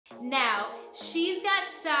Now, she's got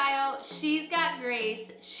style, she's got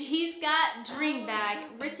grace, she's got dream bag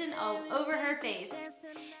written all over her face.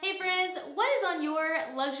 Hey friends, what is on your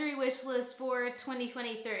luxury wish list for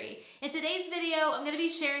 2023? In today's video, I'm going to be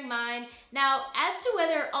sharing mine. Now, as to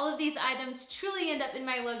whether all of these items truly end up in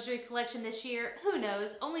my luxury collection this year, who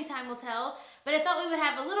knows? Only time will tell. But I thought we would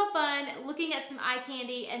have a little fun looking at some eye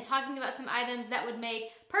candy and talking about some items that would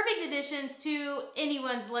make perfect additions to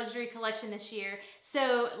anyone's luxury collection this year.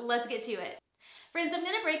 So let's get to it. Friends, I'm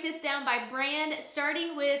going to break this down by brand,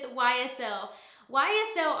 starting with YSL.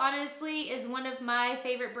 YSL honestly is one of my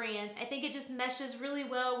favorite brands. I think it just meshes really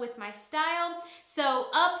well with my style. So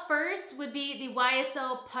up first would be the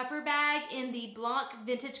YSL puffer bag in the Blanc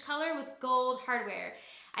vintage color with gold hardware.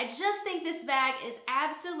 I just think this bag is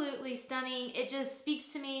absolutely stunning. It just speaks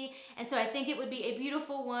to me, and so I think it would be a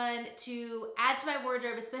beautiful one to add to my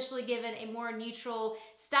wardrobe, especially given a more neutral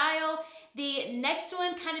style. The next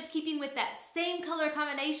one, kind of keeping with that same color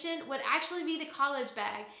combination, would actually be the college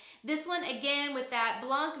bag. This one, again, with that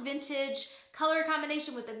Blanc vintage color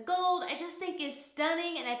combination with the gold, I just think is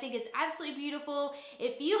stunning, and I think it's absolutely beautiful.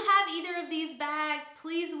 If you have either of these bags,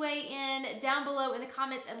 please weigh in down below in the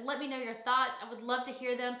comments and let me know your thoughts. I would love to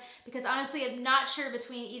hear them because honestly, I'm not sure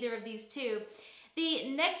between either of these two. The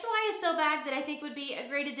next YSL bag that I think would be a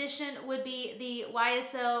great addition would be the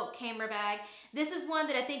YSL camera bag. This is one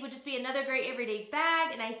that I think would just be another great everyday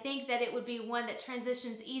bag, and I think that it would be one that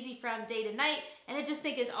transitions easy from day to night, and I just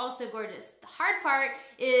think is also gorgeous. The hard part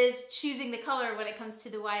is choosing the color when it comes to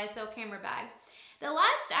the YSL camera bag. The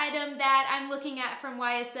last item that I'm looking at from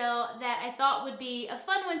YSL that I thought would be a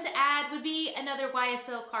fun one to add would be another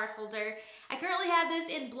YSL card holder. I currently have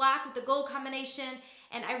this in black with the gold combination,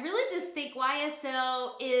 and I really just think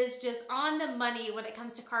YSL is just on the money when it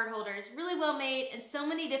comes to card holders. Really well made in so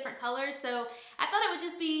many different colors, so I thought it would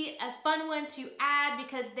just be a fun one to add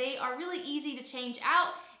because they are really easy to change out,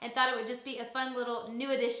 and thought it would just be a fun little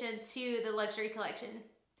new addition to the luxury collection.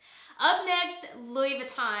 Up next, Louis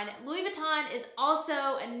Vuitton. Louis Vuitton is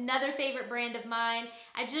also another favorite brand of mine.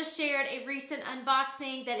 I just shared a recent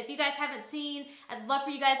unboxing that if you guys haven't seen, I'd love for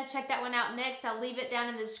you guys to check that one out next. I'll leave it down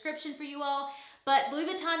in the description for you all. But Louis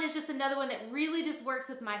Vuitton is just another one that really just works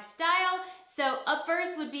with my style. So up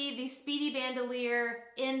first would be the Speedy Bandolier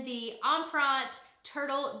in the Empreinte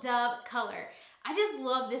Turtle Dove color. I just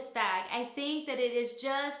love this bag. I think that it is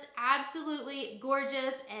just absolutely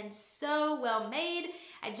gorgeous and so well made.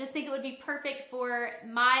 I just think it would be perfect for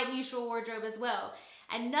my neutral wardrobe as well.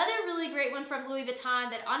 Another really great one from Louis Vuitton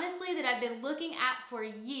that honestly that I've been looking at for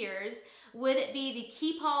years would be the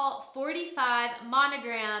Keepall 45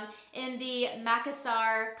 monogram in the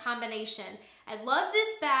Macassar combination. I love this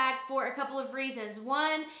bag for a couple of reasons.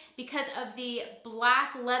 One, because of the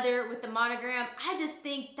black leather with the monogram. I just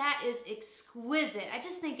think that is exquisite. I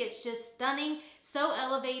just think it's just stunning, so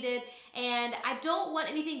elevated, and I don't want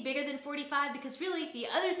anything bigger than 45 because really the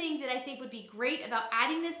other thing that I think would be great about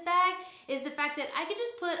adding this bag is the fact that I could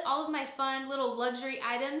just put all of my fun little luxury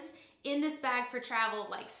items in this bag for travel,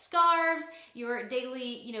 like scarves, your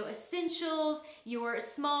daily, essentials, your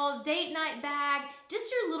small date night bag,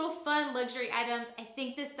 just your little fun luxury items. I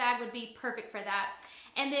think this bag would be perfect for that.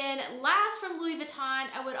 And then last from Louis Vuitton,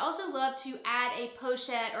 I would also love to add a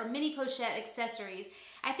pochette or mini pochette accessories.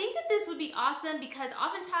 I think that this would be awesome because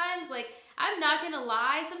oftentimes, I'm not gonna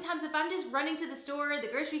lie, sometimes if I'm just running to the store, the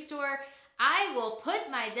grocery store, I will put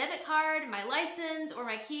my debit card, my license, or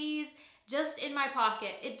my keys just in my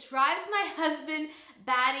pocket. It drives my husband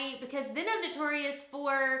batty because then I'm notorious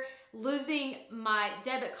for losing my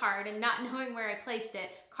debit card and not knowing where I placed it.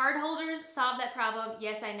 Card holders solve that problem,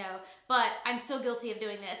 yes I know, but I'm still guilty of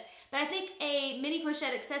doing this. But I think a mini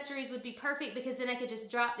pochette accessories would be perfect because then I could just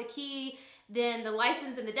drop the key, then the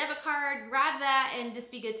license and the debit card, grab that, and just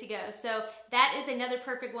be good to go. So that is another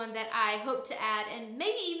perfect one that I hope to add, and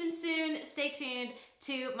maybe even soon, stay tuned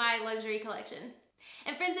to my luxury collection.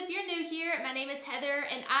 And friends, if you're new here, my name is Heather,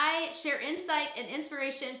 and I share insight and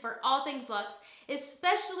inspiration for all things Luxe,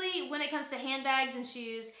 especially when it comes to handbags and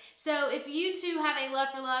shoes. So if you too have a love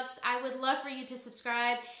for Luxe, I would love for you to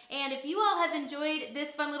subscribe. And if you all have enjoyed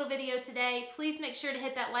this fun little video today, please make sure to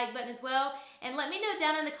hit that like button as well. And let me know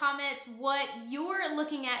down in the comments what you're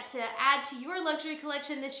looking at to add to your luxury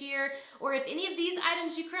collection this year, or if any of these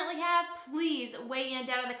items you currently have, please weigh in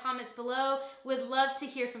down in the comments below. Would love to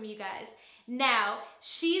hear from you guys. Now,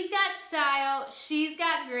 she's got style, she's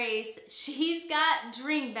got grace, she's got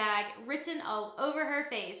dream bag written all over her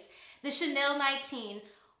face. The Chanel 19.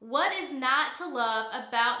 What is not to love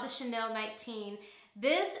about the Chanel 19?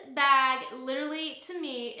 This bag, literally, to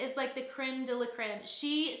me, is like the creme de la creme.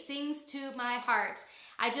 She sings to my heart.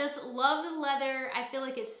 I just love the leather. I feel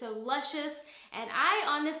like it's so luscious, and I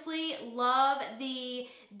honestly love the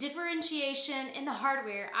differentiation in the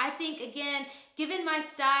hardware. I think, again, given my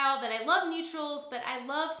style that I love neutrals, but I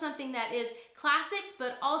love something that is classic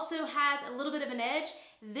but also has a little bit of an edge,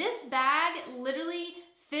 this bag literally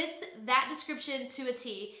fits that description to a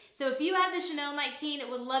T. So if you have the Chanel 19, I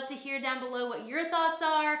would love to hear down below what your thoughts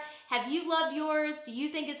are. Have you loved yours? Do you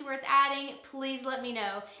think it's worth adding? Please let me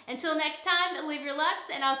know. Until next time, live your Luxe,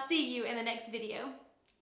 and I'll see you in the next video.